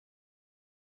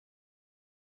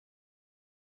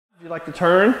If you'd like to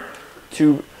turn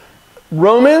to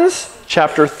Romans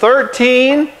chapter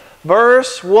 13,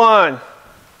 verse 1.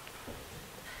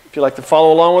 If you'd like to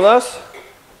follow along with us.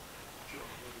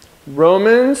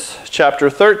 Romans chapter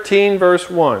 13, verse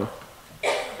 1.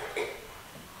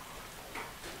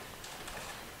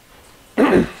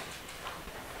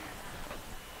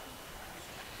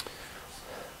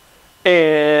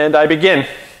 And I begin.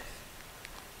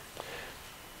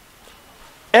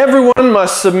 Everyone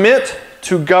must submit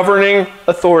to governing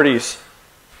authorities.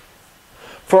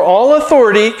 For all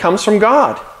authority comes from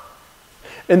God.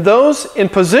 And those in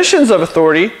positions of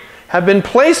authority have been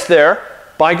placed there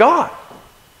by God.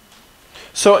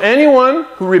 So anyone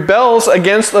who rebels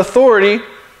against authority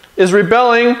is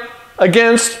rebelling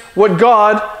against what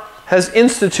God has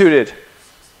instituted.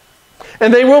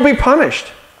 And they will be punished.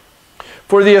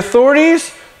 For the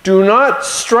authorities do not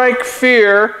strike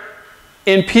fear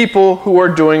in people who are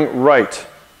doing right,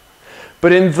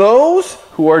 but in those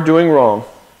who are doing wrong.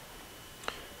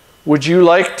 Would you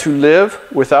like to live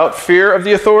without fear of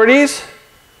the authorities?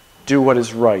 Do what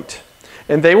is right,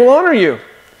 and they will honor you.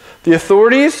 The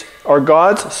authorities are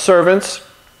God's servants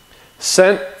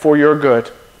sent for your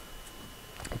good.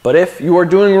 But if you are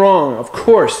doing wrong, of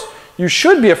course, you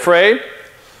should be afraid,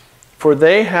 for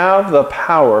they have the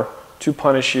power to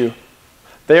punish you.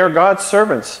 They are God's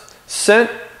servants, sent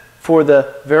for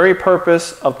the very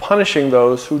purpose of punishing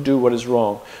those who do what is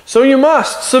wrong. So you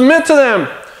must submit to them,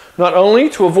 not only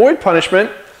to avoid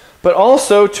punishment, but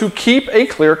also to keep a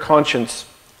clear conscience.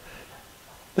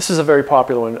 This is a very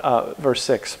popular one, verse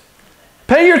 6.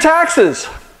 Pay your taxes.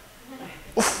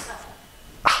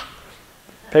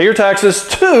 Pay your taxes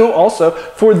too, also,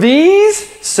 for these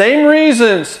same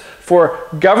reasons. For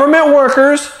government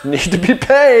workers need to be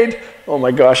paid. Oh my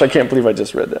gosh, I can't believe I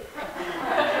just read that.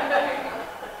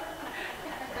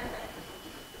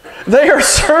 They are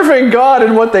serving God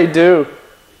in what they do.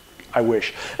 I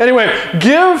wish. Anyway,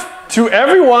 give to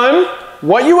everyone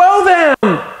what you owe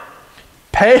them.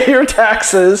 Pay your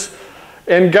taxes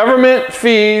and government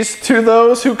fees to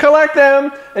those who collect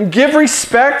them, and give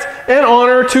respect and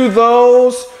honor to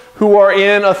those who are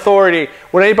in authority.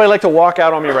 Would anybody like to walk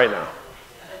out on me right now?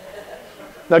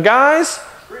 Now, guys,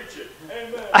 preach it.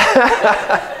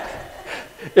 Amen.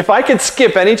 If I could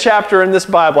skip any chapter in this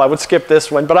Bible, I would skip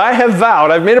this one. But I have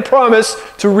vowed, I've made a promise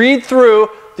to read through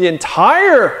the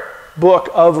entire book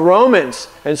of Romans,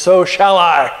 and so shall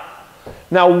I.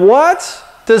 Now, what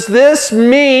does this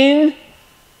mean?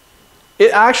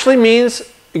 It actually means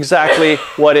exactly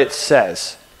what it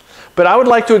says. But I would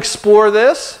like to explore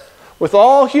this with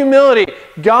all humility.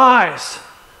 Guys,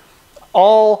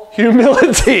 all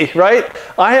humility, right?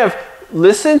 I have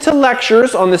listened to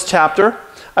lectures on this chapter.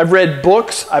 I've read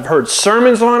books. I've heard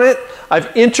sermons on it.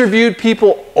 I've interviewed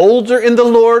people older in the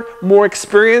Lord, more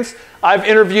experienced. I've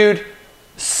interviewed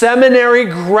seminary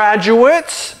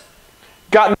graduates,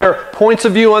 gotten their points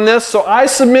of view on this. So I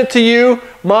submit to you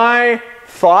my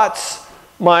thoughts,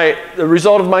 the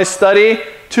result of my study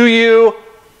to you.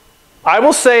 I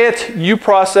will say it, you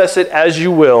process it as you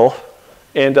will,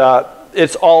 and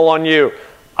it's all on you.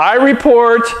 I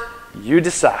report, you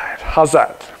decide. How's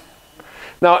that?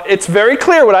 Now, it's very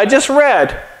clear what I just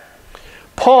read.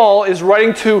 Paul is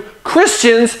writing to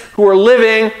Christians who are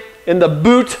living in the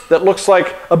boot that looks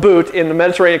like a boot in the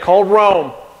Mediterranean called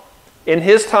Rome. In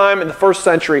his time, in the first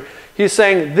century, he's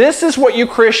saying, this is what you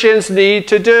Christians need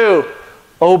to do.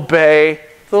 Obey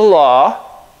the law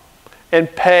and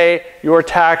pay your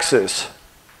taxes.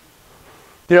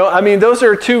 You know, I mean, those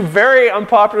are two very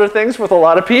unpopular things with a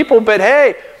lot of people, but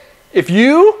hey, if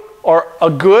you are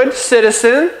a good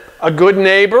citizen, a good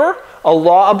neighbor, a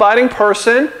law-abiding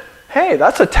person, hey,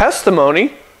 that's a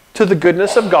testimony to the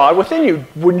goodness of God within you.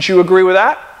 Wouldn't you agree with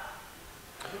that?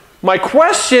 My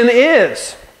question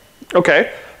is,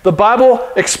 okay, the Bible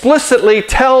explicitly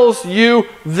tells you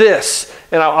this,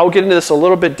 and I'll get into this a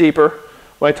little bit deeper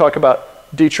when I talk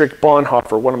about Dietrich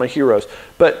Bonhoeffer, one of my heroes.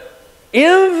 But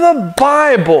in the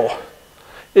Bible,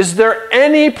 is there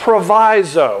any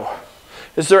proviso?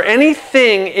 Is there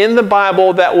anything in the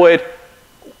Bible that would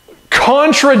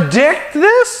contradict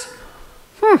this?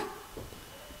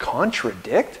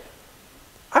 Contradict?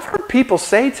 I've heard people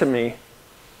say to me,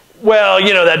 well,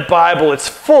 you know, that Bible, it's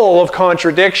full of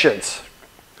contradictions.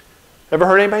 Ever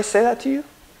heard anybody say that to you?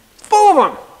 Full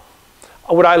of them.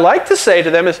 What I like to say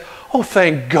to them is, oh,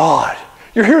 thank God.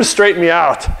 You're here to straighten me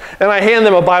out. And I hand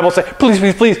them a Bible and say, please,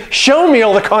 please, please, show me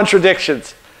all the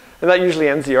contradictions. And that usually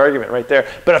ends the argument right there.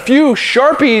 But a few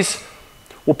Sharpies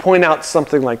will point out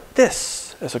something like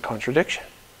this as a contradiction.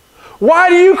 Why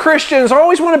do you Christians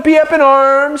always want to be up in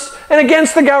arms and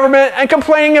against the government and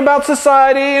complaining about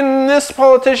society and this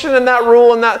politician and that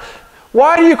rule and that?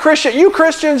 Why do you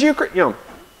Christians,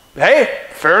 hey,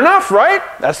 fair enough, right?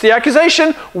 That's the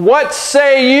accusation. What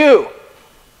say you?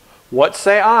 What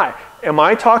say I? Am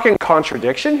I talking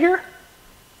contradiction here?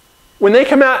 When they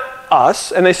come at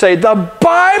us and they say, the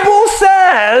Bible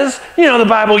says, the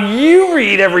Bible you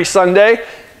read every Sunday,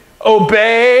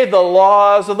 obey the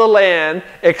laws of the land,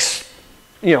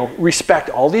 respect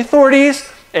all the authorities,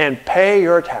 and pay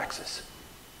your taxes.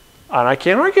 And I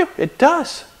can't argue, it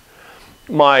does.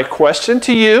 My question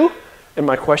to you and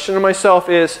my question to myself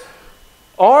is,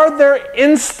 are there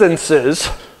instances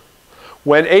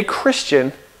when a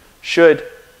Christian should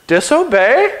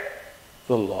disobey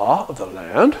the law of the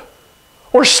land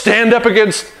or stand up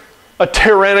against a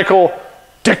tyrannical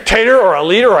dictator or a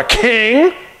leader or a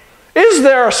king? Is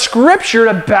there a scripture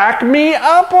to back me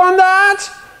up on that?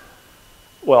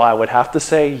 Well, I would have to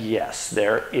say yes,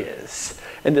 there is.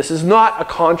 And this is not a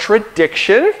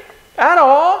contradiction at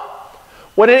all.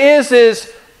 What it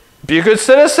is be a good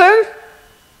citizen,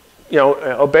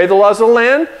 obey the laws of the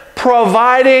land,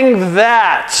 providing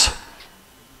that.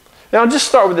 Now, I'll just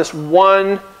start with this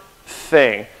one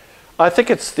thing. I think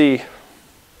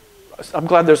I'm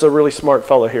glad there's a really smart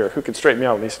fellow here who can straighten me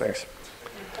out on these things.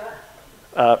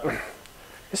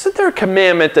 Isn't there a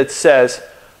commandment that says,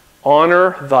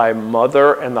 honor thy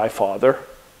mother and thy father?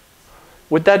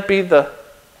 Would that be the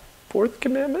fourth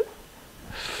commandment?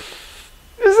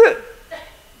 Is it?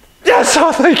 Yes,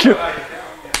 oh, thank you.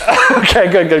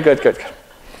 Okay, good.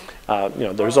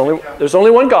 There's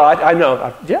only one God. I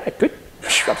know. Yeah, good.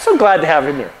 I'm so glad to have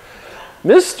him here.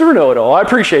 Mr. Know-it-all. I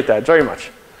appreciate that very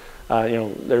much.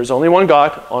 There's only one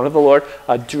God. Honor the Lord.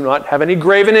 Do not have any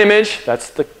graven image. That's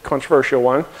the controversial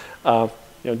one.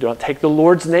 Do not take the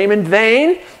Lord's name in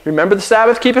vain. Remember the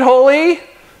Sabbath. Keep it holy.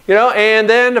 And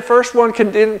then the first one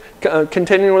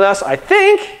continuing with us, I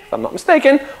think, if I'm not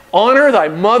mistaken, honor thy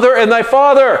mother and thy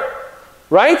father.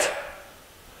 Right?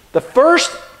 The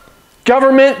first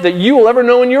government that you will ever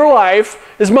know in your life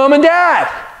is mom and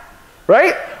dad.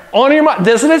 Right? Honor your mom.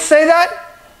 Doesn't it say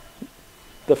that?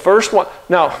 The first one.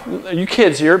 Now, you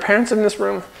kids, your parents in this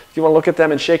room, if you want to look at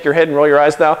them and shake your head and roll your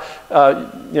eyes now,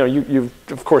 you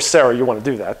of course, Sarah, you want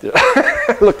to do that.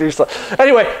 Look at yourself.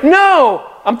 Anyway, no,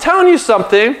 I'm telling you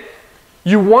something.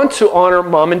 You want to honor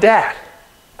mom and dad.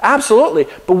 Absolutely.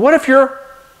 But what if your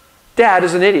dad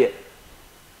is an idiot?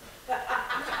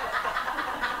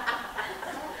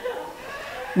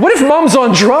 What if mom's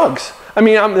on drugs? I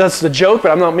mean, that's the joke,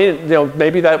 but I'm not meaning,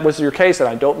 maybe that was your case, and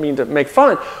I don't mean to make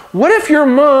fun. What if your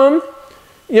mom,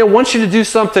 wants you to do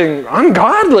something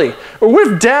ungodly? Or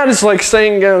what if dad is like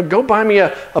saying, go buy me a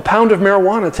pound of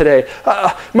marijuana today?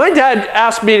 My dad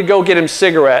asked me to go get him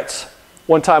cigarettes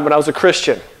one time when I was a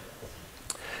Christian.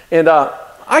 And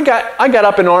I got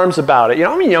up in arms about it.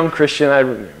 I'm a young Christian. I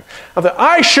thought,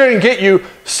 I shouldn't get you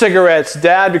cigarettes,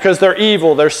 Dad, because they're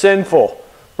evil, they're sinful.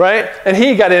 Right? And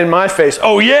he got in my face.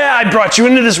 Oh yeah, I brought you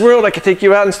into this world. I could take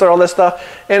you out and start all this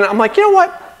stuff. And I'm like, you know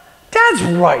what? Dad's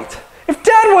right. If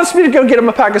Dad wants me to go get him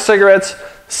a pack of cigarettes,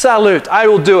 salute, I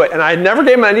will do it. And I never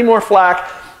gave him any more flack,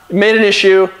 made an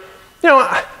issue.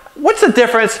 What's the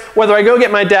difference whether I go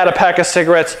get my dad a pack of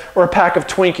cigarettes or a pack of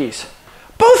Twinkies?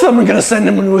 Both of them are going to send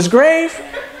him into his grave.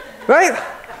 Right?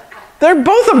 They're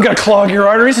both of them going to clog your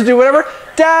arteries and do whatever.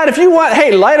 Dad, if you want,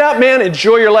 hey, light up, man,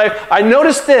 enjoy your life. I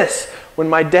noticed this. When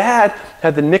my dad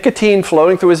had the nicotine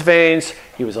flowing through his veins,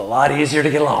 he was a lot easier to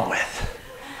get along with.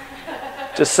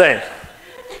 Just saying.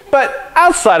 But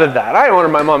outside of that, I honor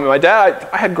my mom and my dad.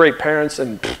 I had great parents,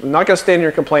 and I'm not going to stand here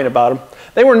and complain about them.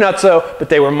 They were nutso, but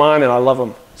they were mine, and I love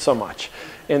them so much.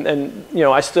 And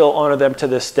I still honor them to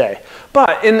this day.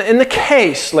 But in the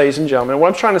case, ladies and gentlemen, what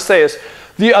I'm trying to say is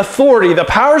the authority, the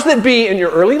powers that be in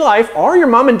your early life are your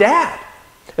mom and dad.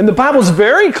 And the Bible's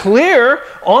very clear,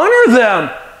 honor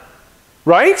them.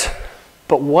 Right?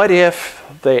 But what if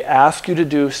they ask you to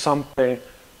do something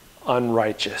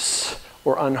unrighteous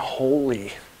or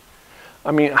unholy? I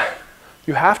mean,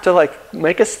 you have to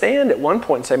make a stand at one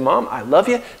point and say, Mom, I love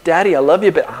you. Daddy, I love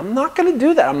you, but I'm not going to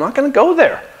do that. I'm not going to go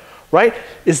there. Right?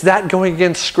 Is that going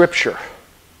against Scripture?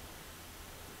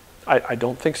 I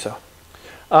don't think so.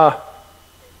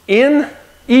 In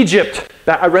Egypt,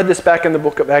 I read this back in the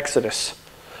book of Exodus,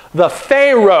 the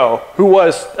Pharaoh, who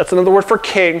was, that's another word for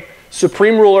king,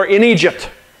 supreme ruler in Egypt.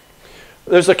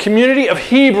 There's a community of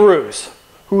Hebrews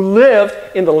who lived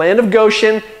in the land of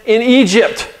Goshen in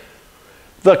Egypt.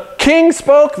 The king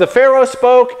spoke, the Pharaoh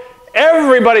spoke,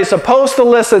 everybody's supposed to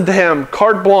listen to him,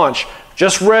 carte blanche.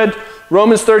 Just read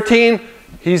Romans 13,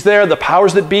 He's there, the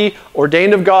powers that be,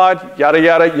 ordained of God, yada,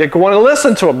 yada. You want to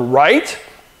listen to him, right?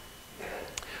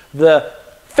 The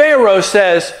Pharaoh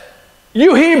says,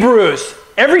 you Hebrews,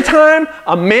 every time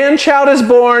a man-child is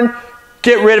born,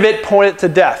 get rid of it, point it to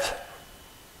death.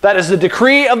 That is the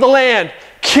decree of the land.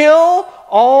 Kill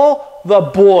all the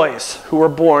boys who were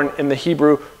born in the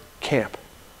Hebrew camp.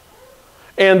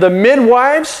 And the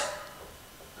midwives,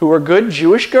 who were good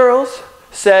Jewish girls,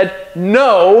 said,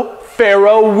 no,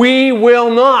 Pharaoh, we will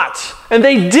not. And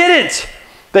they didn't.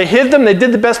 They hid them, they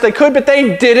did the best they could, but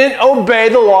they didn't obey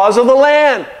the laws of the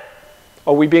land.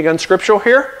 Are we being unscriptural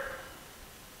here?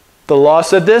 The law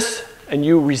said this, and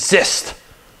you resist.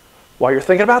 While you're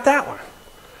thinking about that one.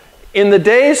 In the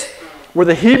days where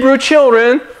the Hebrew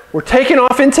children were taken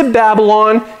off into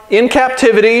Babylon in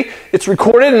captivity, it's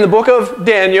recorded in the book of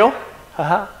Daniel.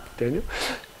 Daniel.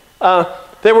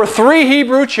 There were 3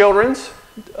 Hebrew children.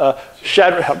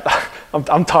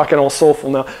 I'm talking all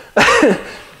soulful now.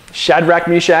 Shadrach,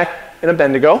 Meshach, and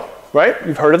Abednego, right?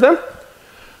 You've heard of them.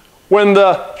 When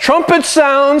the trumpet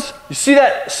sounds, you see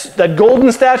that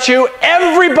golden statue,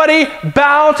 everybody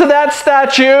bow to that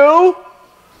statue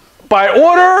by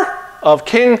order of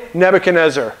King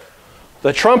Nebuchadnezzar.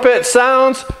 The trumpet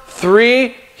sounds,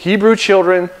 3 Hebrew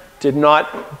children did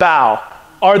not bow.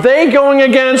 Are they going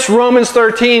against Romans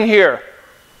 13 here?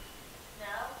 No.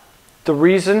 The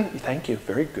reason, thank you,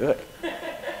 very good.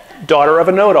 Daughter of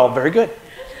a know-it-all, very good.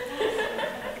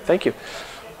 Thank you.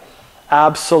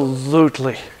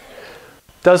 Absolutely.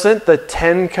 Doesn't the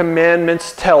 10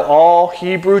 Commandments tell all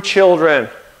Hebrew children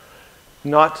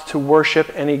not to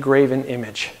worship any graven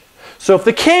image? So if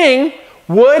the king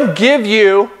would give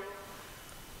you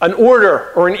an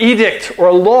order or an edict or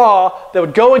a law that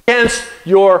would go against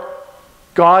your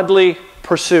godly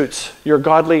pursuits, your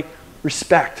godly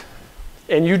respect,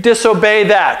 and you disobey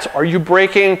that, are you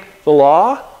breaking the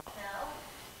law? No.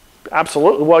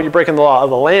 Absolutely. Well, you're breaking the law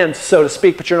of the land, so to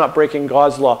speak, but you're not breaking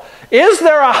God's law. Is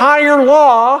there a higher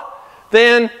law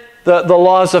than the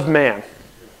laws of man?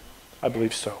 I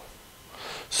believe so.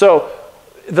 So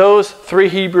those 3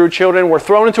 Hebrew children were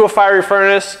thrown into a fiery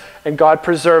furnace, and God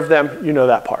preserved them. You know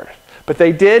that part. But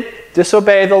they did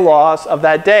disobey the laws of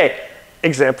that day.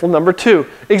 Example number 2.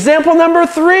 Example number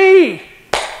 3.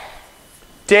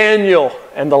 Daniel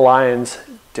and the lion's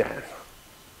den.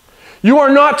 You are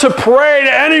not to pray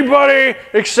to anybody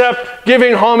except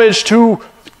giving homage to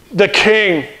the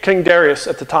king, King Darius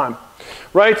at the time.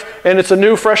 Right? And it's a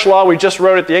new, fresh law. We just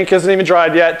wrote it. The ink hasn't even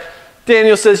dried yet.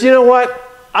 Daniel says, you know what?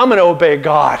 I'm going to obey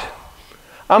God.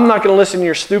 I'm not going to listen to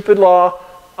your stupid law.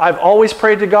 I've always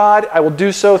prayed to God. I will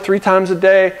do so 3 times a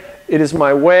day. It is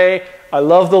my way. I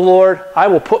love the Lord. I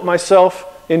will put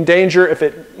myself in danger if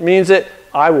it means it.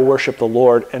 I will worship the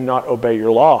Lord and not obey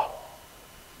your law.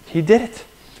 He did it.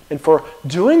 And for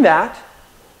doing that,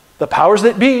 the powers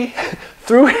that be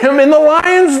threw him in the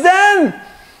lion's den.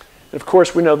 And of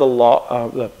course, we know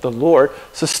the Lord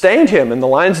sustained him, and the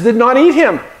lions did not eat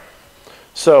him.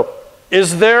 So,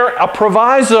 is there a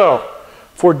proviso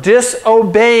for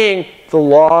disobeying the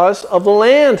laws of the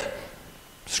land?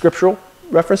 Scriptural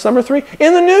reference number 3.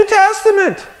 In the New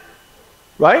Testament,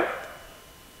 right?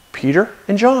 Peter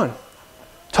and John.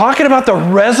 Talking about the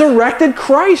resurrected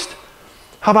Christ.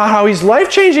 How about how he's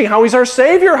life-changing, how he's our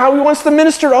Savior, how he wants to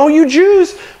minister to all you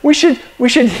Jews. We should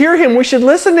hear him. We should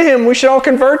listen to him. We should all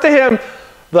convert to him.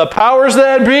 The powers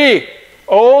that be.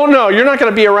 Oh no, you're not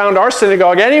going to be around our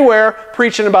synagogue anywhere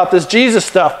preaching about this Jesus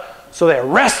stuff. So they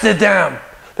arrested them.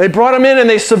 They brought them in and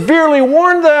they severely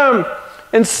warned them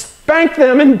and spanked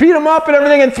them and beat them up and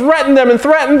everything and threatened them and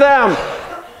threatened them.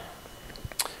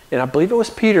 And I believe it was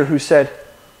Peter who said,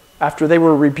 after they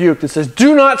were rebuked, it says,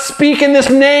 do not speak in this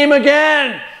name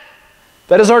again.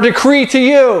 That is our decree to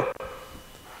you.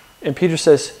 And Peter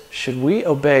says, should we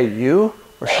obey you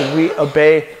or should we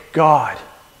obey God?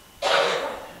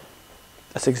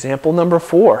 That's example number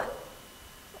 4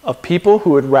 of people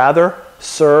who would rather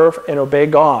serve and obey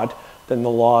God than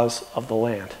the laws of the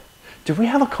land. Do we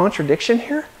have a contradiction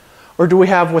here? Or do we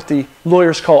have what the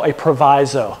lawyers call a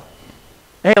proviso?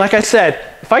 Hey, like I said,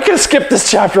 if I could have skipped this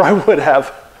chapter, I would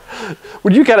have.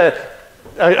 Would you get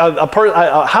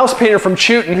a house painter from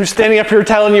Chewton who's standing up here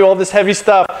telling you all this heavy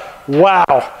stuff?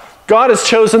 Wow. God has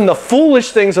chosen the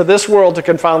foolish things of this world to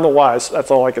confound the wise. That's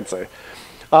all I can say.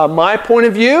 My point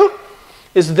of view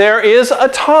is there is a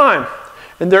time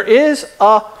and there is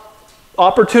a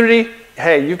opportunity.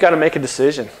 Hey, you've got to make a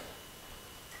decision.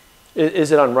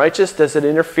 Is it unrighteous? Does it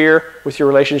interfere with your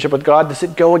relationship with God? Does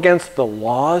it go against the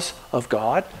laws of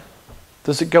God?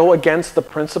 Does it go against the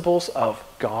principles of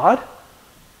God?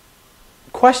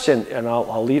 Question, and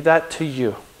I'll leave that to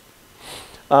you.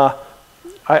 I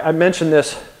I mentioned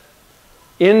this.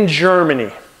 In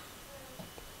Germany,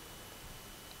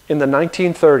 in the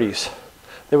 1930s,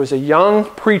 there was a young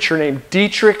preacher named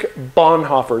Dietrich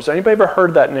Bonhoeffer. Has anybody ever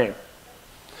heard that name?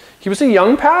 He was a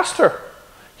young pastor.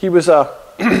 He was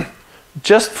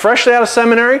just freshly out of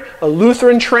seminary, a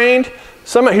Lutheran trained,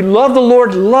 someone who loved the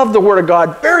Lord, loved the Word of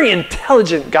God, very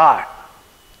intelligent guy.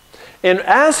 And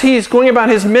as he's going about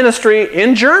his ministry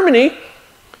in Germany,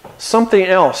 something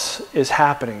else is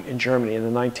happening in Germany in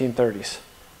the 1930s.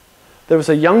 There was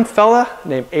a young fella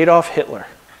named Adolf Hitler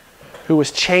who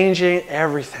was changing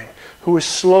everything, who was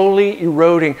slowly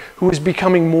eroding, who was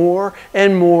becoming more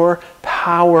and more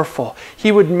powerful.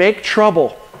 He would make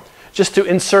trouble just to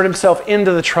insert himself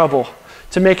into the trouble,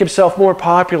 to make himself more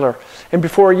popular. And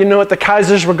before you know it, the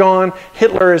Kaisers were gone.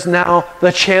 Hitler is now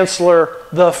the Chancellor,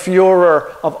 the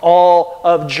Führer of all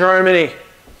of Germany.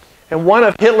 And one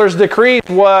of Hitler's decrees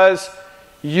was,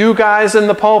 you guys in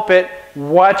the pulpit,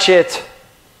 watch it.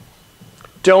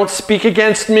 Don't speak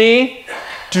against me.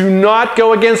 Do not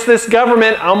go against this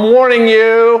government. I'm warning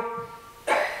you.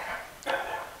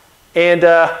 And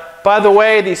by the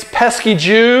way, these pesky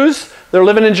Jews, they're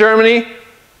living in Germany.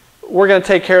 We're going to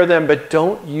take care of them, but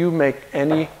don't you make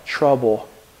any trouble.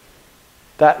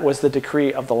 That was the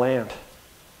decree of the land.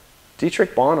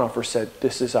 Dietrich Bonhoeffer said,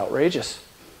 this is outrageous.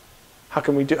 How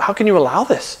can you allow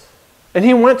this? And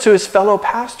he went to his fellow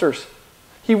pastors.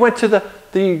 He went to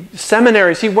the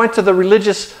seminaries. He went to the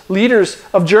religious leaders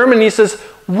of Germany. He says,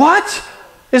 what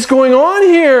is going on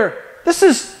here? This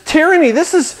is tyranny.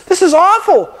 This is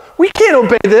awful. We can't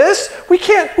obey this. We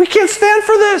can't stand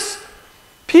for this.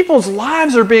 People's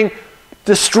lives are being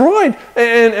destroyed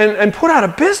and put out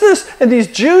of business. And these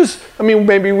Jews, I mean,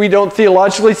 maybe we don't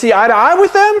theologically see eye to eye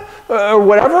with them or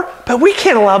whatever, but we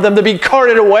can't allow them to be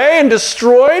carted away and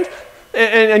destroyed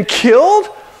and killed.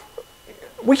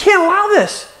 We can't allow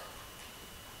this.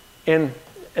 And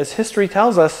as history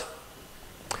tells us,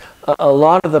 a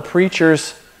lot of the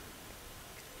preachers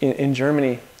in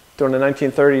Germany during the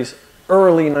 1930s,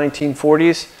 early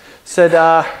 1940s, said,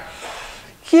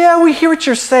 yeah, we hear what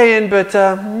you're saying, but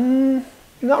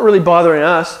not really bothering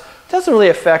us. It doesn't really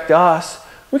affect us.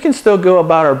 We can still go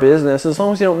about our business. As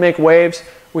long as you don't make waves,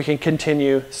 we can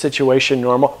continue situation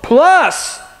normal.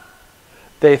 Plus,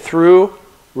 they threw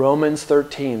Romans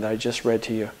 13 that I just read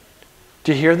to you.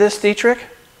 Do you hear this, Dietrich?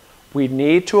 We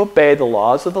need to obey the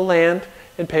laws of the land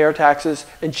and pay our taxes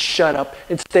and shut up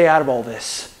and stay out of all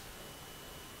this.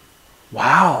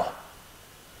 Wow.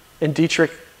 And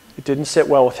Dietrich, it didn't sit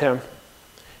well with him.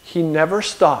 He never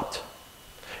stopped.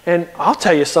 And I'll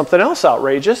tell you something else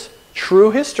outrageous.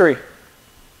 True history.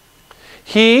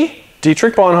 He,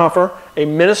 Dietrich Bonhoeffer, a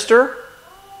minister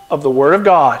of the Word of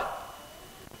God,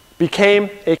 became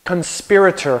a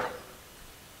conspirator.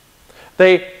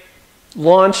 They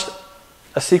launched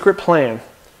a secret plan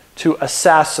to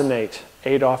assassinate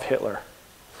Adolf Hitler.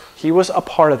 He was a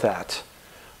part of that.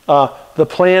 The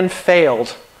plan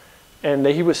failed, and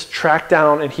he was tracked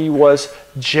down and he was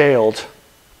jailed.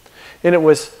 And it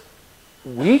was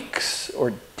weeks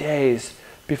or days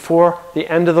before the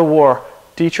end of the war,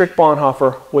 Dietrich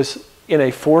Bonhoeffer was in a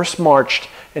forced march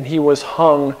and he was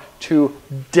hung to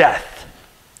death.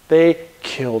 They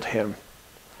killed him.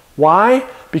 Why?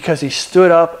 Because he stood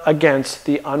up against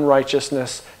the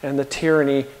unrighteousness and the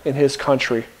tyranny in his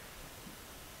country.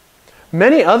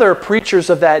 Many other preachers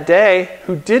of that day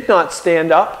who did not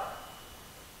stand up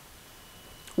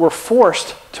were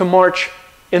forced to march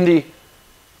in the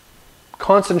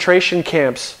concentration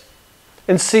camps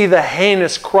and see the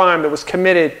heinous crime that was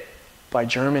committed by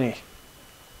Germany.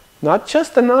 Not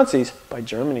just the Nazis, by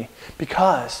Germany.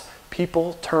 Because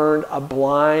people turned a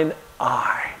blind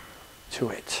eye to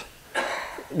it.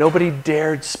 Nobody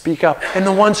dared speak up. And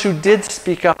the ones who did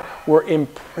speak up were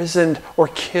imprisoned or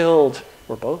killed,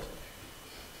 or both.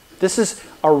 This is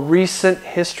a recent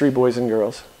history, boys and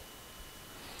girls.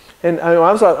 And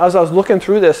as I was looking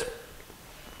through this,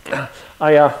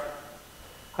 I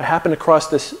happened across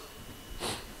this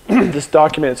this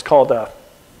document. It's called the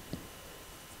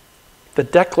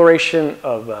Declaration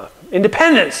of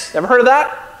Independence. Ever heard of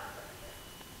that?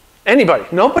 Anybody?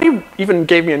 Nobody even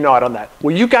gave me a nod on that.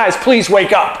 Will you guys please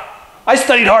wake up? I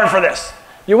studied hard for this.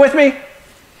 You with me?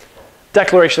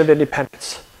 Declaration of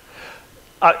Independence.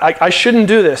 I shouldn't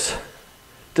do this.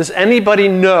 Does anybody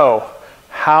know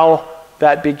how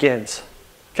that begins?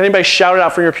 Can anybody shout it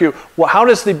out from your pew? Well, how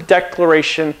does the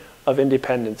Declaration of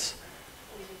Independence?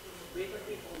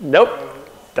 Nope.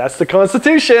 That's the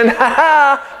Constitution. Ha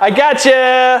ha! I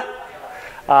gotcha!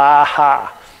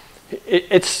 Aha.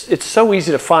 It's so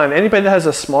easy to find. Anybody that has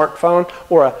a smartphone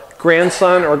or a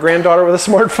grandson or a granddaughter with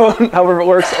a smartphone, however it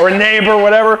works, or a neighbor,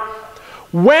 whatever,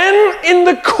 When in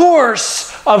the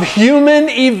course of human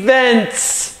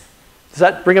events. Does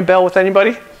that ring a bell with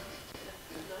anybody?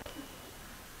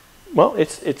 Well,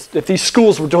 it's if these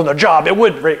schools were doing their job, it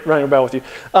would ring a bell with you.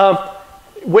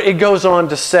 It goes on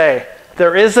to say,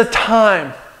 there is a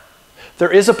time,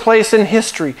 there is a place in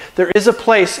history, there is a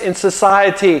place in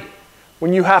society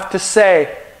when you have to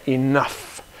say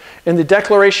enough. And the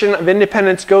Declaration of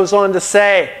Independence goes on to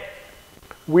say,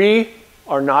 we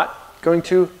are not going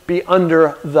to be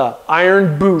under the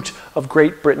iron boot of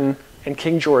Great Britain and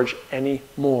King George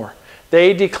anymore.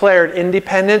 They declared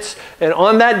independence, and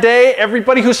on that day,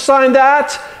 everybody who signed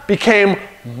that became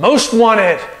most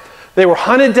wanted. They were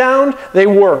hunted down, they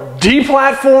were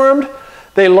deplatformed,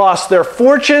 they lost their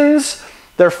fortunes,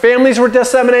 their families were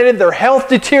disseminated, their health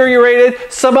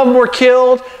deteriorated, some of them were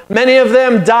killed, many of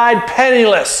them died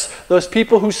penniless. Those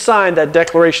people who signed that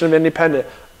Declaration of Independence.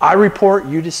 I report,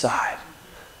 you decide.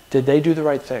 Did they do the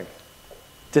right thing?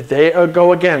 Did they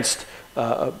go against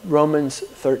Romans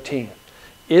 13?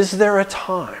 Is there a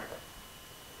time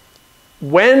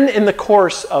when in the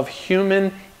course of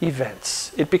human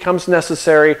events it becomes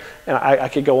necessary, and I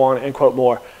could go on and quote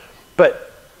more,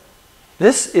 but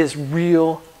this is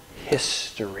real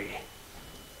history.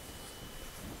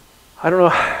 I don't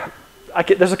know,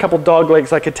 there's a couple dog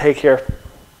legs I could take here.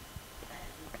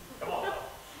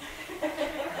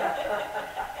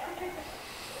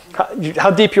 How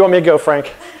deep you want me to go,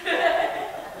 Frank?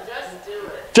 Just do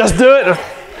it. Just do it?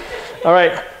 All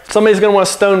right. Somebody's going to want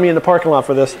to stone me in the parking lot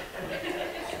for this.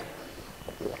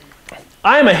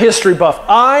 I am a history buff.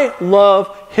 I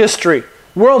love history.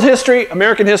 World history,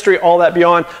 American history, all that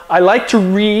beyond. I like to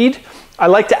read. I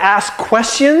like to ask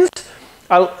questions.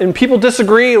 And people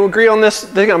disagree or agree on this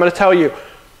thing I'm going to tell you.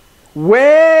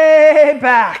 Way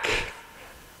back,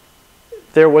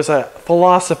 there was a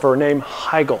philosopher named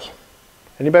Hegel.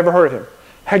 Anybody ever heard of him?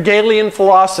 Hegelian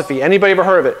philosophy. Anybody ever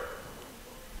heard of it?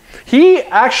 He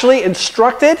actually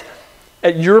instructed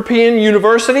at European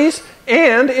universities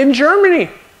and in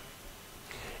Germany.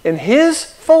 And his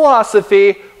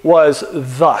philosophy was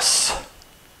thus.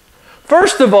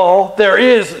 First of all, there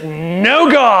is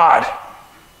no God.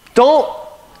 Don't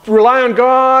rely on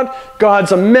God.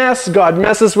 God's a mess. God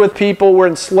messes with people. We're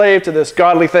enslaved to this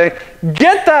godly thing.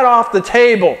 Get that off the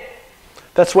table.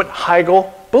 That's what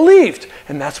Hegel believed,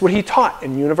 and that's what he taught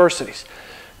in universities.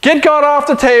 Get God off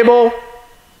the table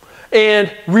and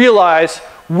realize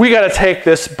we got to take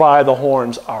this by the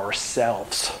horns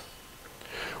ourselves.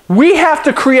 We have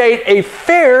to create a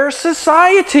fair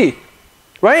society,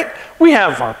 right? We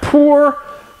have our poor,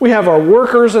 we have our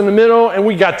workers in the middle, and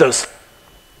we got those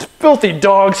filthy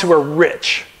dogs who are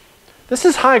rich. This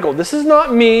is Hegel. This is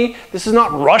not me. This is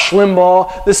not Rush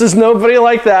Limbaugh. This is nobody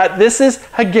like that. This is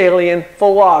Hegelian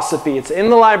philosophy. It's in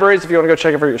the libraries if you want to go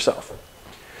check it for yourself.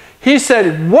 He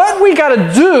said, what we got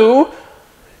to do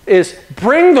is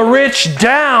bring the rich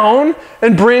down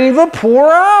and bring the poor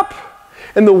up.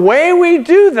 And the way we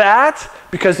do that,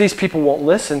 because these people won't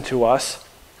listen to us,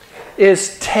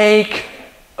 is take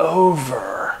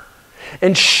over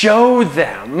and show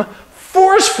them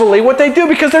forcefully what they do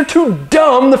because they're too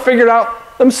dumb to figure it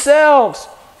out themselves.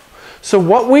 So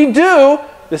what we do,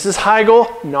 this is Hegel,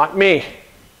 not me.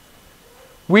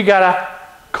 We gotta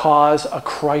cause a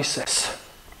crisis.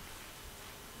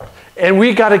 And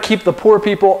we gotta keep the poor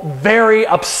people very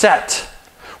upset.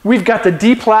 We've got to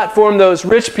deplatform those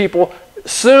rich people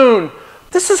soon.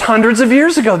 This is hundreds of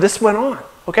years ago this went on,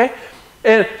 okay?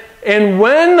 And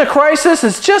when the crisis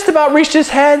has just about reached its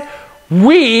head,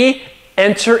 we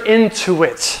enter into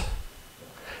it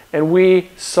and we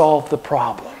solve the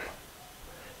problem.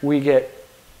 We get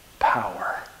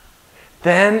power.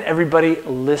 Then everybody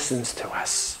listens to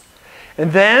us.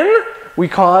 And then we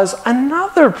cause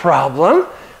another problem.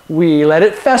 We let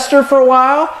it fester for a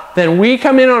while. Then we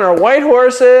come in on our white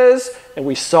horses and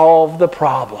we solve the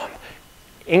problem.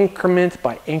 Increment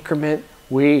by increment,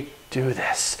 we do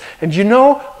this. And you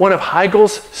know, one of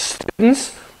Hegel's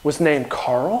students was named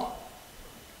Karl.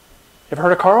 Ever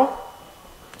heard of Karl?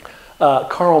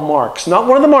 Karl Marx. Not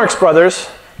one of the Marx brothers.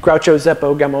 Groucho,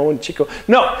 Zeppo, Gamo, and Chico.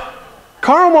 No.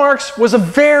 Karl Marx was a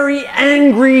very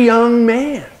angry young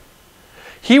man.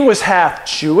 He was half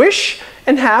Jewish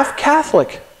and half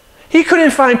Catholic. He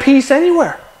couldn't find peace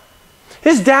anywhere.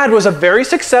 His dad was a very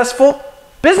successful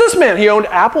businessman. He owned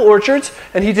apple orchards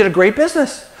and he did a great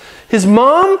business. His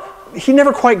mom, he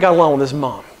never quite got along with his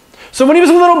mom. So when he was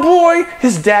a little boy,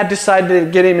 his dad decided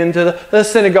to get him into the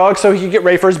synagogue so he could get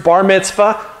ready for his bar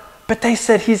mitzvah. But they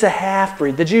said he's a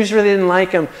half-breed. The Jews really didn't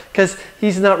like him because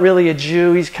he's not really a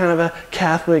Jew. He's kind of a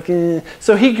Catholic.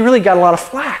 So he really got a lot of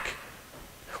flack.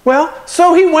 Well,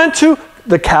 so he went to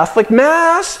the Catholic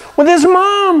Mass with his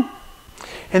mom.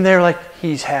 And they're like,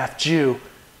 he's half Jew.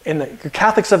 And the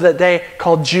Catholics of that day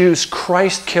called Jews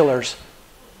Christ killers.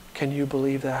 Can you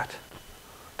believe that?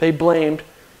 They blamed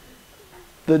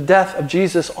the death of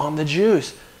Jesus on the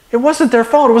Jews. It wasn't their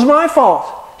fault. It was my fault.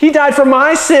 He died for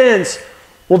my sins.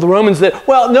 Well, the Romans did.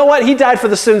 Well, you know what? He died for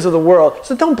the sins of the world.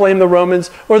 So don't blame the Romans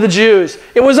or the Jews.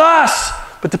 It was us.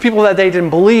 But the people of that day didn't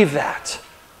believe that.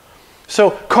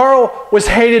 So Karl was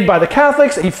hated by the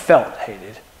Catholics. He felt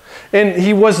hated. And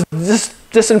he was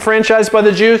disenfranchised by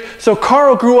the Jews. So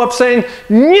Karl grew up saying,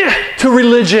 "Nyeh," to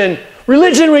religion.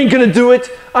 Religion ain't going to do it.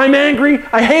 I'm angry.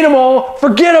 I hate them all.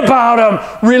 Forget about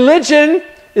them. Religion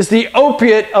is the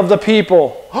opiate of the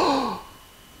people.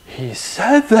 He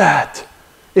said that.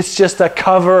 It's just a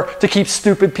cover to keep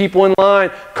stupid people in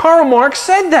line. Karl Marx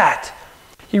said that.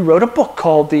 He wrote a book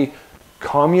called the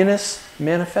Communist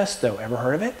Manifesto. Ever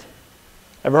heard of it?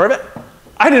 Ever heard of it?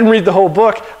 I didn't read the whole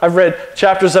book. I've read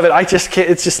chapters of it. I just can't.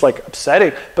 It's just like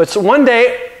upsetting. But so one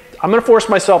day, I'm going to force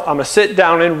myself. I'm going to sit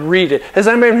down and read it. Has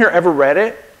anybody here ever read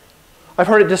it? I've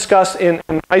heard it discussed in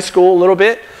high school a little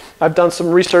bit. I've done some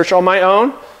research on my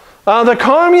own. The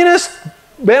Communist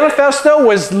Manifesto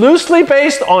was loosely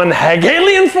based on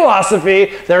Hegelian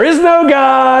philosophy. There is no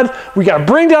God. We got to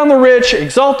bring down the rich,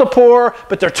 exalt the poor,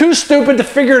 but they're too stupid to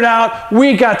figure it out.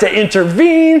 We got to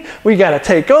intervene. We got to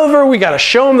take over. We got to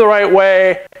show them the right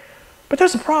way. But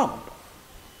there's a problem.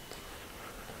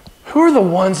 Who are the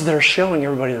ones that are showing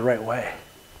everybody the right way?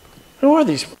 Who are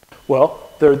these?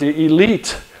 Well, they're the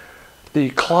elite,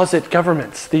 the closet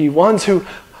governments, the ones who,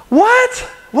 what?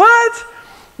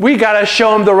 We got to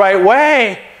show them the right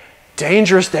way.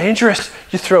 Dangerous, dangerous.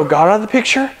 You throw God out of the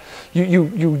picture.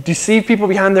 You deceive people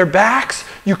behind their backs.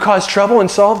 You cause trouble and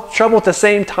solve trouble at the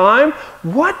same time.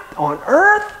 What on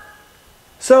earth?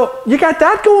 So you got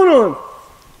that going on.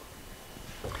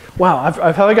 Wow,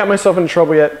 I've hardly got myself into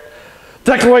trouble yet.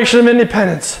 Declaration of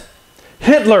Independence.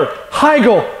 Hitler,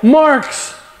 Hegel,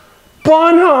 Marx,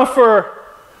 Bonhoeffer,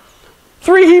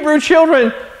 3 Hebrew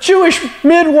children, Jewish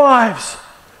midwives,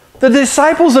 the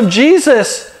disciples of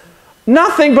Jesus,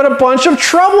 nothing but a bunch of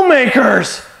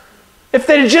troublemakers. If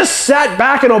they'd just sat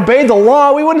back and obeyed the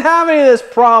law, we wouldn't have any of this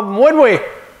problem, would we?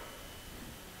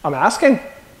 I'm asking.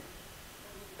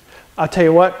 I'll tell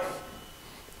you what,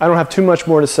 I don't have too much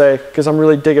more to say because I'm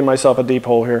really digging myself a deep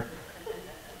hole here.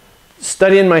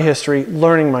 Studying my history,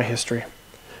 learning my history.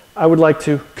 I would like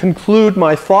to conclude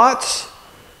my thoughts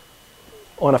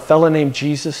on a fellow named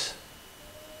Jesus.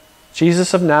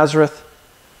 Jesus of Nazareth.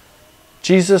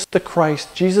 Jesus the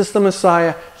Christ. Jesus the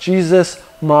Messiah. Jesus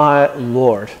my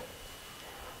Lord.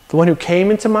 The one who came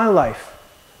into my life,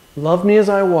 loved me as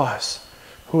I was,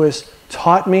 who has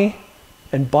taught me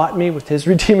and bought me with his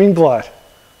redeeming blood.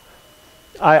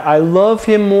 I love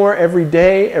him more every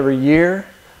day, every year.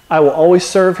 I will always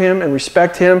serve him and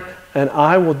respect him, and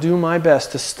I will do my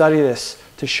best to study this,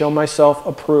 to show myself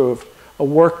approved, a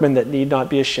workman that need not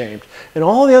be ashamed. And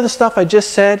all the other stuff I just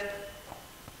said,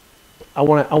 I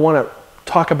want to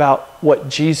talk about what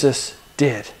Jesus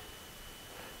did.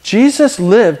 Jesus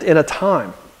lived in a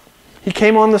time, he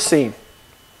came on the scene,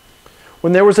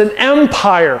 when there was an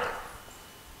empire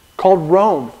called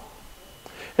Rome.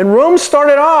 And Rome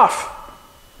started off,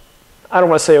 I don't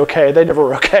want to say okay, they never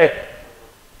were okay.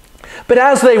 But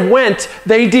as they went,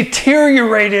 they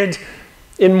deteriorated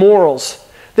in morals.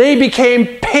 They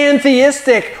became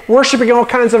pantheistic, worshiping all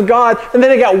kinds of God, and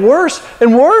then it got worse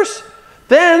and worse.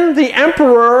 Then the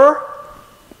emperor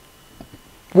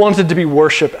wanted to be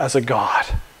worshipped as a god.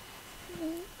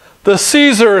 The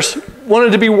Caesars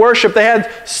wanted to be worshipped. They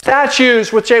had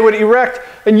statues which they would erect,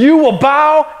 and you will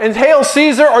bow and hail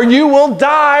Caesar, or you will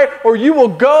die, or you will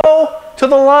go to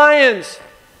the lions.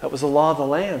 That was the law of the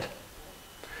land.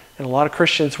 And a lot of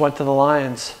Christians went to the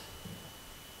lions.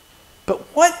 But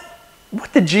what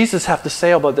did Jesus have to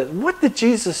say about that? What did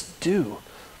Jesus do?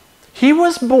 He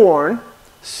was born,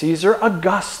 Caesar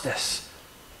Augustus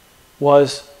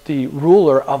was the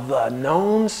ruler of the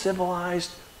known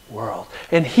civilized world.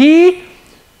 And he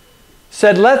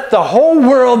said, let the whole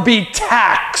world be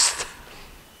taxed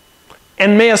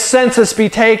and may a census be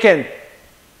taken.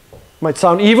 Might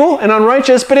sound evil and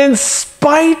unrighteous, but in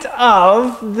spite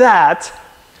of that,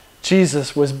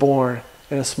 Jesus was born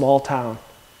in a small town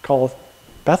called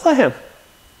Bethlehem.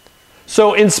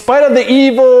 So in spite of the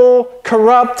evil,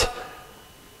 corrupt,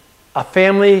 a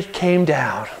family came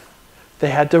down.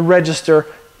 They had to register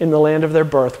in the land of their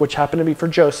birth, which happened to be for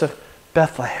Joseph,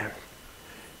 Bethlehem.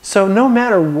 So no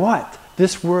matter what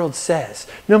this world says,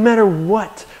 no matter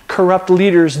what corrupt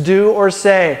leaders do or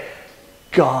say,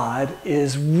 God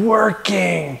is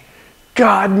working.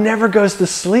 God never goes to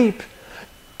sleep.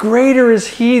 Greater is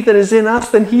he that is in us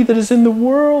than he that is in the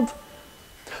world.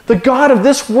 The God of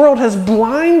this world has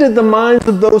blinded the minds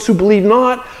of those who believe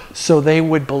not, so they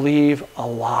would believe a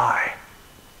lie.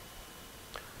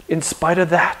 In spite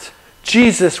of that,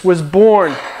 Jesus was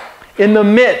born in the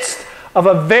midst of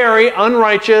a very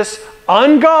unrighteous,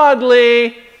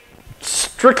 ungodly,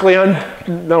 emphatically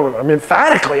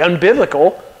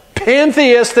unbiblical,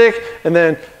 pantheistic, and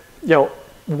then,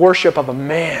 worship of a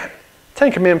man.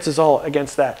 Ten Commandments is all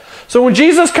against that. So when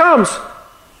Jesus comes,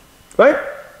 right?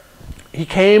 He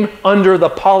came under the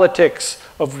politics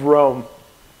of Rome.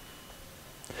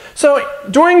 So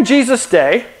during Jesus'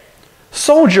 day,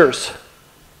 soldiers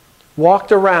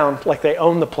walked around like they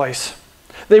owned the place.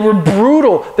 They were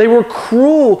brutal. They were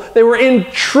cruel. They were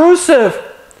intrusive.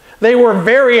 They were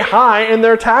very high in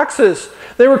their taxes.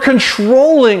 They were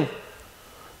controlling.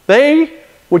 They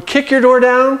would kick your door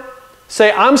down,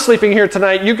 say, I'm sleeping here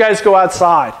tonight, you guys go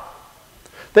outside.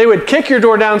 They would kick your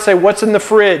door down and say, what's in the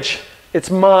fridge? It's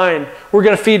mine. We're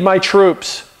going to feed my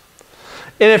troops.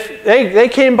 And if they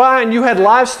came by and you had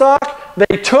livestock,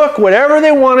 they took whatever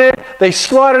they wanted, they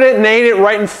slaughtered it and ate it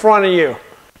right in front of you.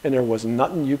 And there was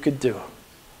nothing you could do.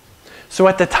 So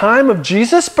at the time of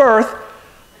Jesus' birth,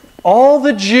 all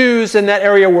the Jews in that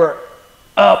area were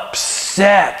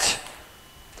upset.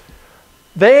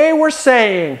 They were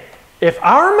saying, if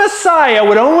our Messiah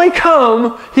would only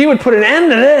come, he would put an end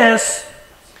to this.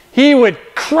 He would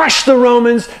crush the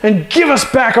Romans and give us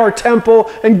back our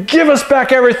temple and give us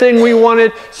back everything we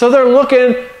wanted. So they're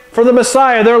looking for the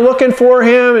Messiah. They're looking for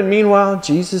him. And meanwhile,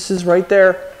 Jesus is right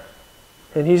there.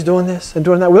 And he's doing this and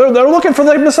doing that. They're looking for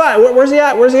the Messiah. Where's he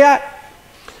at? Where's he at?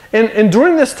 And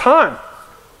during this time,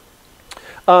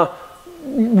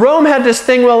 Rome had this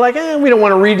thing, we don't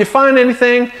want to redefine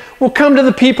anything. We'll come to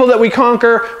the people that we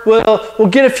conquer. We'll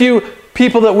get a few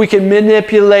people that we can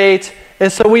manipulate.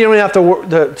 And so we don't have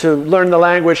to learn the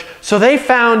language. So they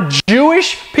found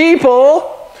Jewish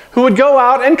people who would go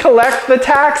out and collect the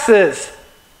taxes.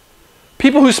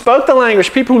 People who spoke the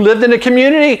language, people who lived in the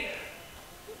community.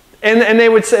 And they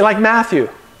would say, like Matthew.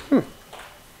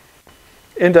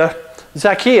 And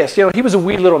Zacchaeus, he was a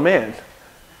wee little man.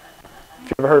 If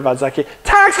you've ever heard about Zacchaeus.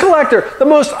 Tax collector, the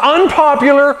most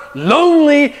unpopular,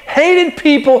 lonely, hated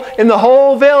people in the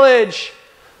whole village.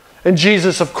 And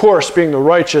Jesus, of course, being the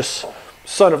righteous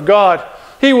Son of God,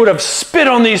 he would have spit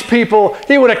on these people.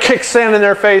 He would have kicked sand in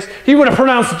their face. He would have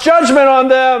pronounced judgment on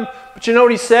them. But you know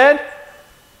what he said?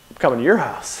 I'm coming to your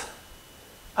house.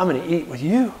 I'm going to eat with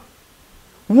you.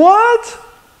 What?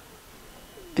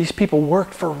 These people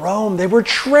worked for Rome. They were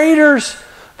traitors.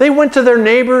 They went to their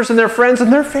neighbors and their friends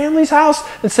and their family's house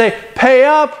and say, pay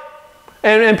up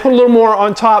and put a little more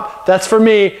on top. That's for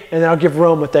me, and then I'll give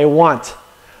Rome what they want.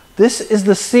 This is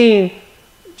the scene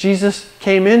Jesus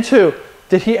came into.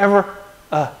 Did he ever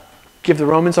give the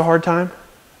Romans a hard time?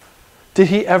 Did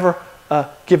he ever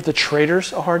give the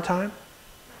traitors a hard time?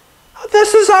 Oh,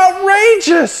 this is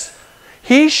outrageous.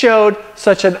 He showed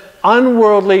such an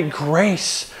unworldly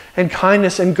grace and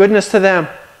kindness and goodness to them.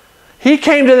 He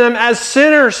came to them as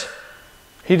sinners.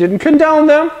 He didn't condone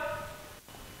them.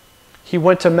 He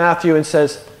went to Matthew and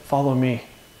says, follow me.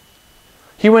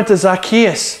 He went to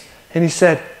Zacchaeus and he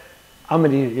said, I'm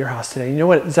going to eat at your house today. You know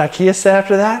what Zacchaeus said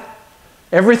after that?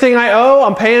 Everything I owe,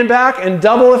 I'm paying back and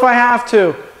double if I have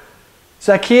to.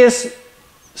 Zacchaeus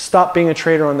stopped being a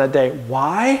traitor on that day.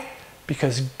 Why?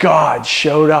 Because God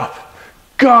showed up.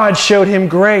 God showed him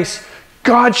grace.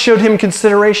 God showed him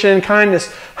consideration and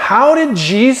kindness. How did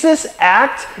Jesus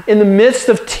act in the midst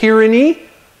of tyranny?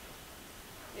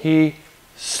 He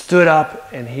stood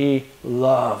up and he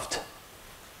loved.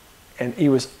 And he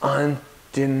was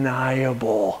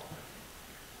undeniable.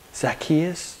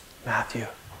 Zacchaeus, Matthew.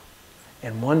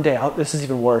 And one day, this is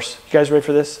even worse. You guys ready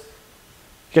for this?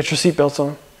 You got your seatbelts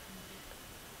on?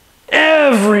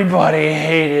 Everybody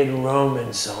hated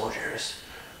Roman soldiers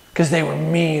because they were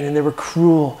mean and they were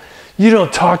cruel. You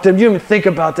don't talk to them. You don't even think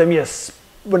about them. Yes,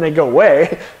 when they go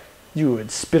away, you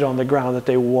would spit on the ground that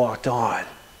they walked on.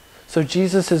 So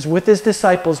Jesus is with his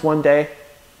disciples one day,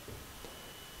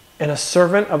 and a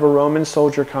servant of a Roman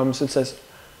soldier comes and says,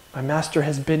 my master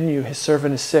has bidden you. His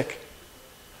servant is sick.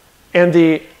 And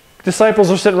the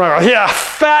disciples are sitting around, yeah,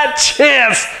 fat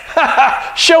chance.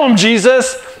 Show them,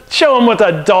 Jesus. Show them what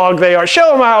a dog they are.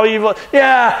 Show them how evil.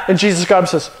 Yeah. And Jesus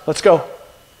comes and says, let's go.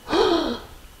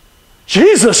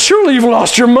 Jesus, surely you've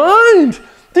lost your mind.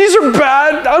 These are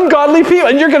bad, ungodly people.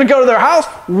 And you're going to go to their house?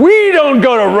 We don't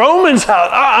go to Romans'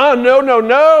 house.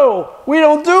 No. We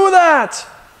don't do that.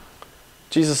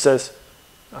 Jesus says,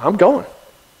 I'm going.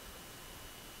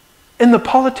 In the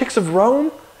politics of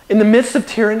Rome, in the midst of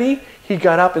tyranny, he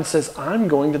got up and says, I'm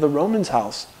going to the Romans'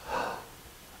 house.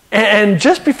 And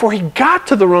just before he got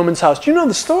to the Romans' house, do you know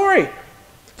the story?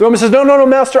 The Roman says, no,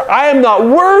 master, I am not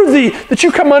worthy that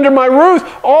you come under my roof.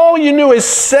 All you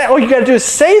got to do is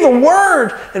say the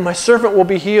word, and my servant will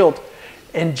be healed.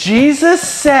 And Jesus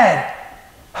said,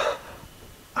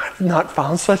 I've not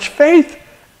found such faith.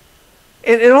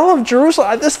 In all of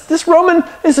Jerusalem, this Roman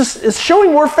is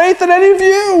showing more faith than any of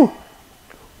you.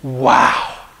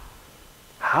 Wow.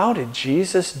 How did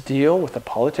Jesus deal with the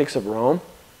politics of Rome?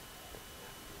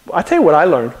 I'll tell you what I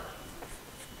learned.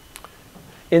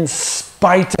 In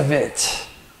spite of it,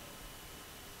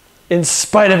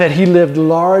 he lived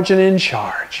large and in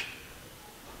charge.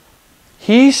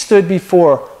 He stood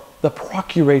before the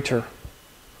procurator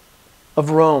of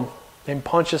Rome named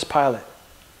Pontius Pilate.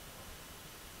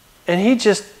 And he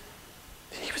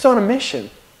was on a mission.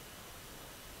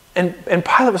 And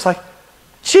Pilate was like,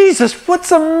 Jesus, what's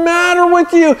the matter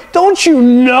with you? Don't you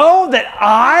know that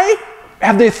I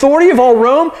have the authority of all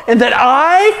Rome and that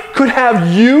I could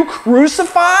have you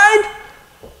crucified?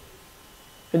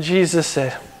 And Jesus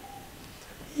said,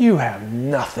 you have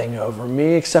nothing over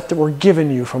me except that we're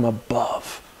given you from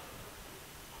above.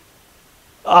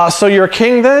 So you're a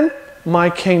king then? My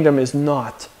kingdom is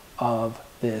not of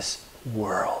this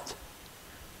world.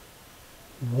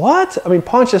 What? I mean,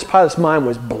 Pontius Pilate's mind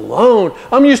was blown.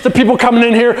 I'm used to people coming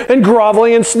in here and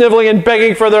groveling and sniveling and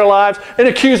begging for their lives and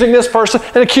accusing this person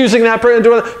and accusing that person and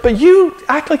doing that. But you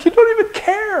act like you don't even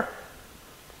care.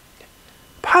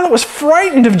 Pilate was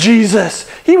frightened of Jesus.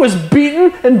 He was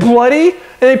beaten and bloody,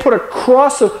 and they put a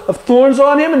cross of thorns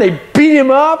on him and they beat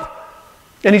him up.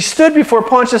 And he stood before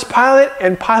Pontius Pilate,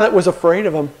 and Pilate was afraid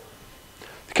of him.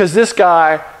 Because this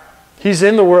guy, he's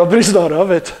in the world, but he's not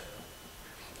of it.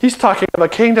 He's talking of a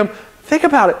kingdom. Think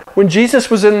about it. When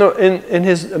Jesus was in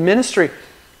his ministry,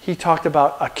 he talked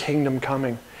about a kingdom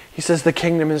coming. He says the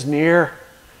kingdom is near.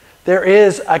 There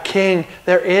is a king.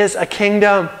 There is a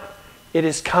kingdom. It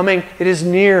is coming. It is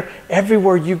near.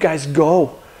 Everywhere you guys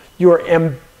go, you are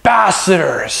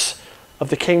ambassadors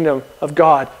of the kingdom of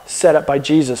God set up by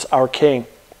Jesus, our King.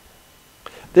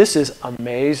 This is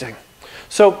amazing.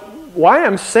 So why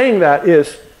I'm saying that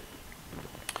is,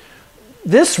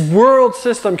 this world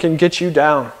system can get you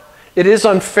down. It is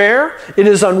unfair. It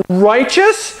is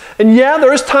unrighteous. And yeah,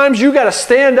 there's times you got to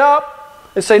stand up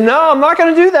and say, no, I'm not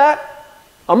going to do that.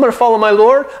 I'm going to follow my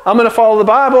Lord. I'm going to follow the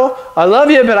Bible. I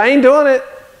love you, but I ain't doing it.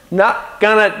 Not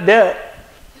going to do it.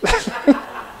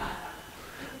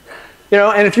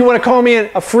 And if you want to call me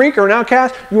a freak or an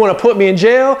outcast, you want to put me in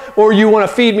jail, or you want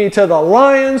to feed me to the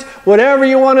lions, whatever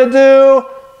you want to do,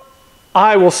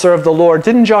 I will serve the Lord.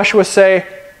 Didn't Joshua say,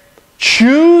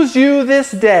 choose you this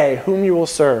day whom you will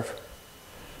serve.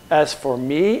 As for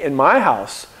me and my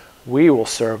house, we will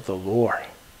serve the Lord.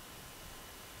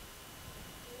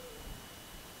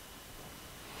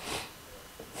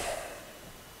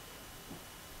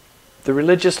 The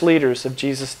religious leaders of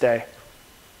Jesus' day.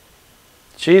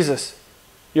 Jesus,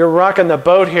 you're rocking the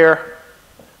boat here.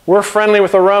 We're friendly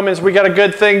with the Romans. We got a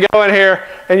good thing going here,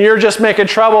 and you're just making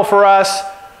trouble for us.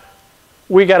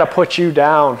 We got to put you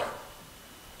down.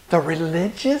 The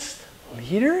religious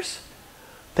leaders,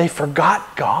 they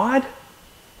forgot God.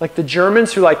 Like the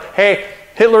Germans who hey,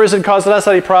 Hitler isn't causing us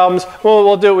any problems. Well,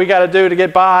 we'll do what we got to do to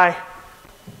get by.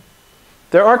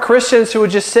 There are Christians who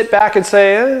would just sit back and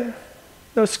say,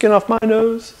 no skin off my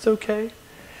nose, it's okay.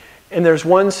 And there's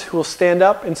ones who will stand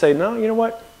up and say, no, you know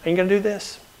what? I ain't going to do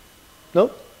this.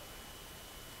 Nope.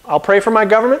 I'll pray for my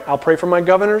government. I'll pray for my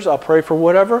governors. I'll pray for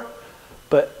whatever.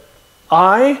 But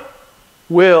I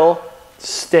will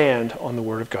stand on the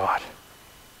Word of God.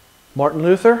 Martin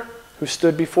Luther, who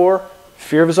stood before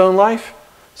fear of his own life,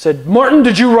 said, Martin,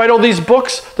 did you write all these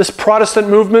books, this Protestant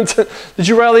movement? Did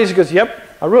you write all these? He goes, yep,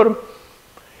 I wrote them.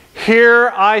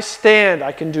 Here I stand.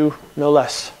 I can do no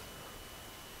less.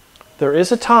 There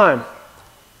is a time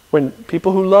when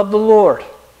people who love the Lord,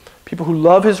 people who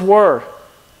love His Word,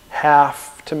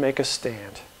 have to make a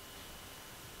stand.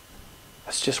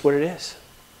 That's just what it is.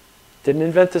 Didn't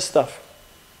invent this stuff.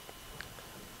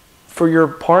 For your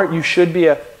part, you should be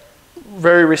a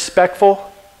very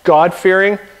respectful,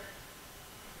 God-fearing,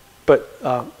 but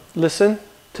listen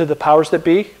to the powers that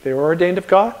be. They are ordained of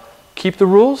God. Keep the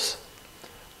rules.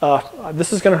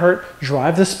 This is going to hurt.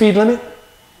 Drive the speed limit.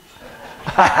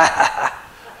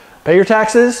 Pay your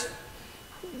taxes.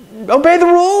 Obey the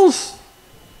rules.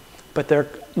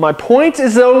 But my point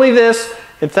is only this,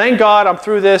 and thank God I'm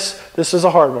through this. This is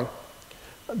a hard one.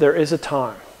 There is a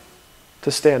time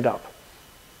to stand up.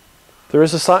 There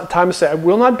is a time to say, I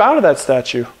will not bow to that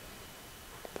statue.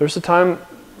 There's a time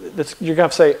that you're going to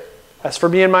have to say, as for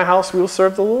me and my house, we will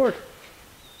serve the Lord.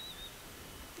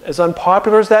 as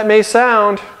unpopular as that may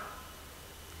sound,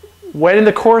 when in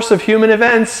the course of human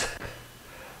events,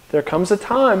 there comes a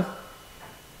time.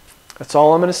 That's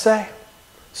all I'm going to say.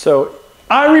 So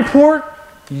I report,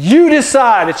 you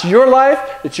decide. It's your life,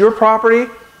 it's your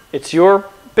property, it's your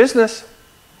business.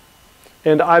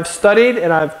 And I've studied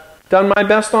and I've done my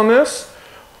best on this.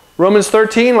 Romans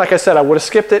 13, like I said, I would have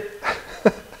skipped it,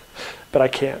 but I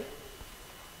can't.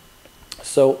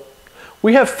 So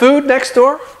we have food next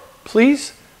door.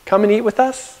 Please come and eat with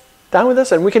us, down with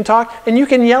us, and we can talk. And you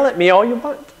can yell at me all you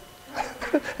want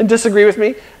and disagree with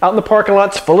me. Out in the parking lot,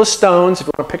 it's full of stones. If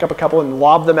you want to pick up a couple and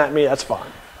lob them at me, that's fine.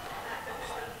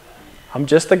 I'm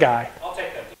just a guy. I'll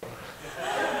take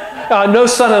them. No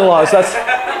son-in-laws.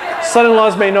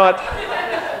 Son-in-laws may not.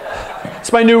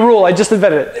 It's my new rule. I just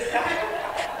invented it.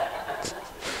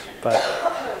 But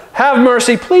have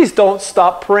mercy. Please don't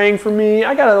stop praying for me.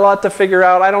 I got a lot to figure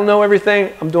out. I don't know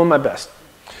everything. I'm doing my best.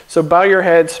 So bow your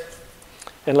heads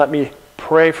and let me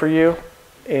pray for you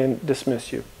and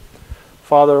dismiss you.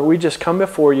 Father, we just come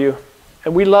before you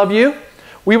and we love you.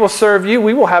 We will serve you.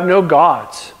 We will have no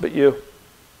gods but you.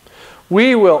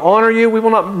 We will honor you. We will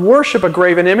not worship a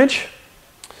graven image.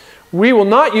 We will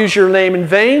not use your name in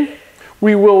vain.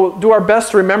 We will do our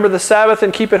best to remember the Sabbath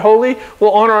and keep it holy.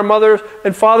 We'll honor our mother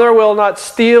and father. We'll not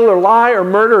steal or lie or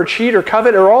murder or cheat or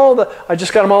covet or all the... I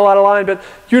just got them all out of line, but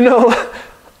you know,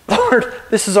 Lord,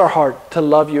 this is our heart, to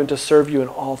love you and to serve you in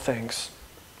all things.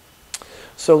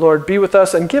 So, Lord, be with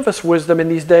us and give us wisdom in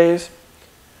these days.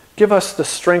 Give us the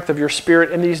strength of your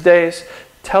Spirit in these days.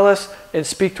 Tell us and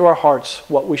speak to our hearts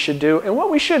what we should do and what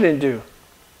we shouldn't do.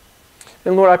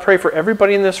 And Lord, I pray for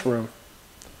everybody in this room.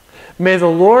 May the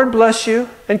Lord bless you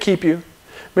and keep you.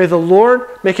 May the Lord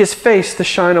make his face to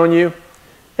shine on you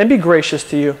and be gracious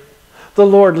to you. The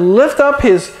Lord lift up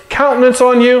his countenance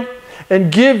on you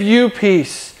and give you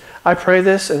peace. I pray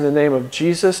this in the name of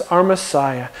Jesus, our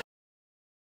Messiah.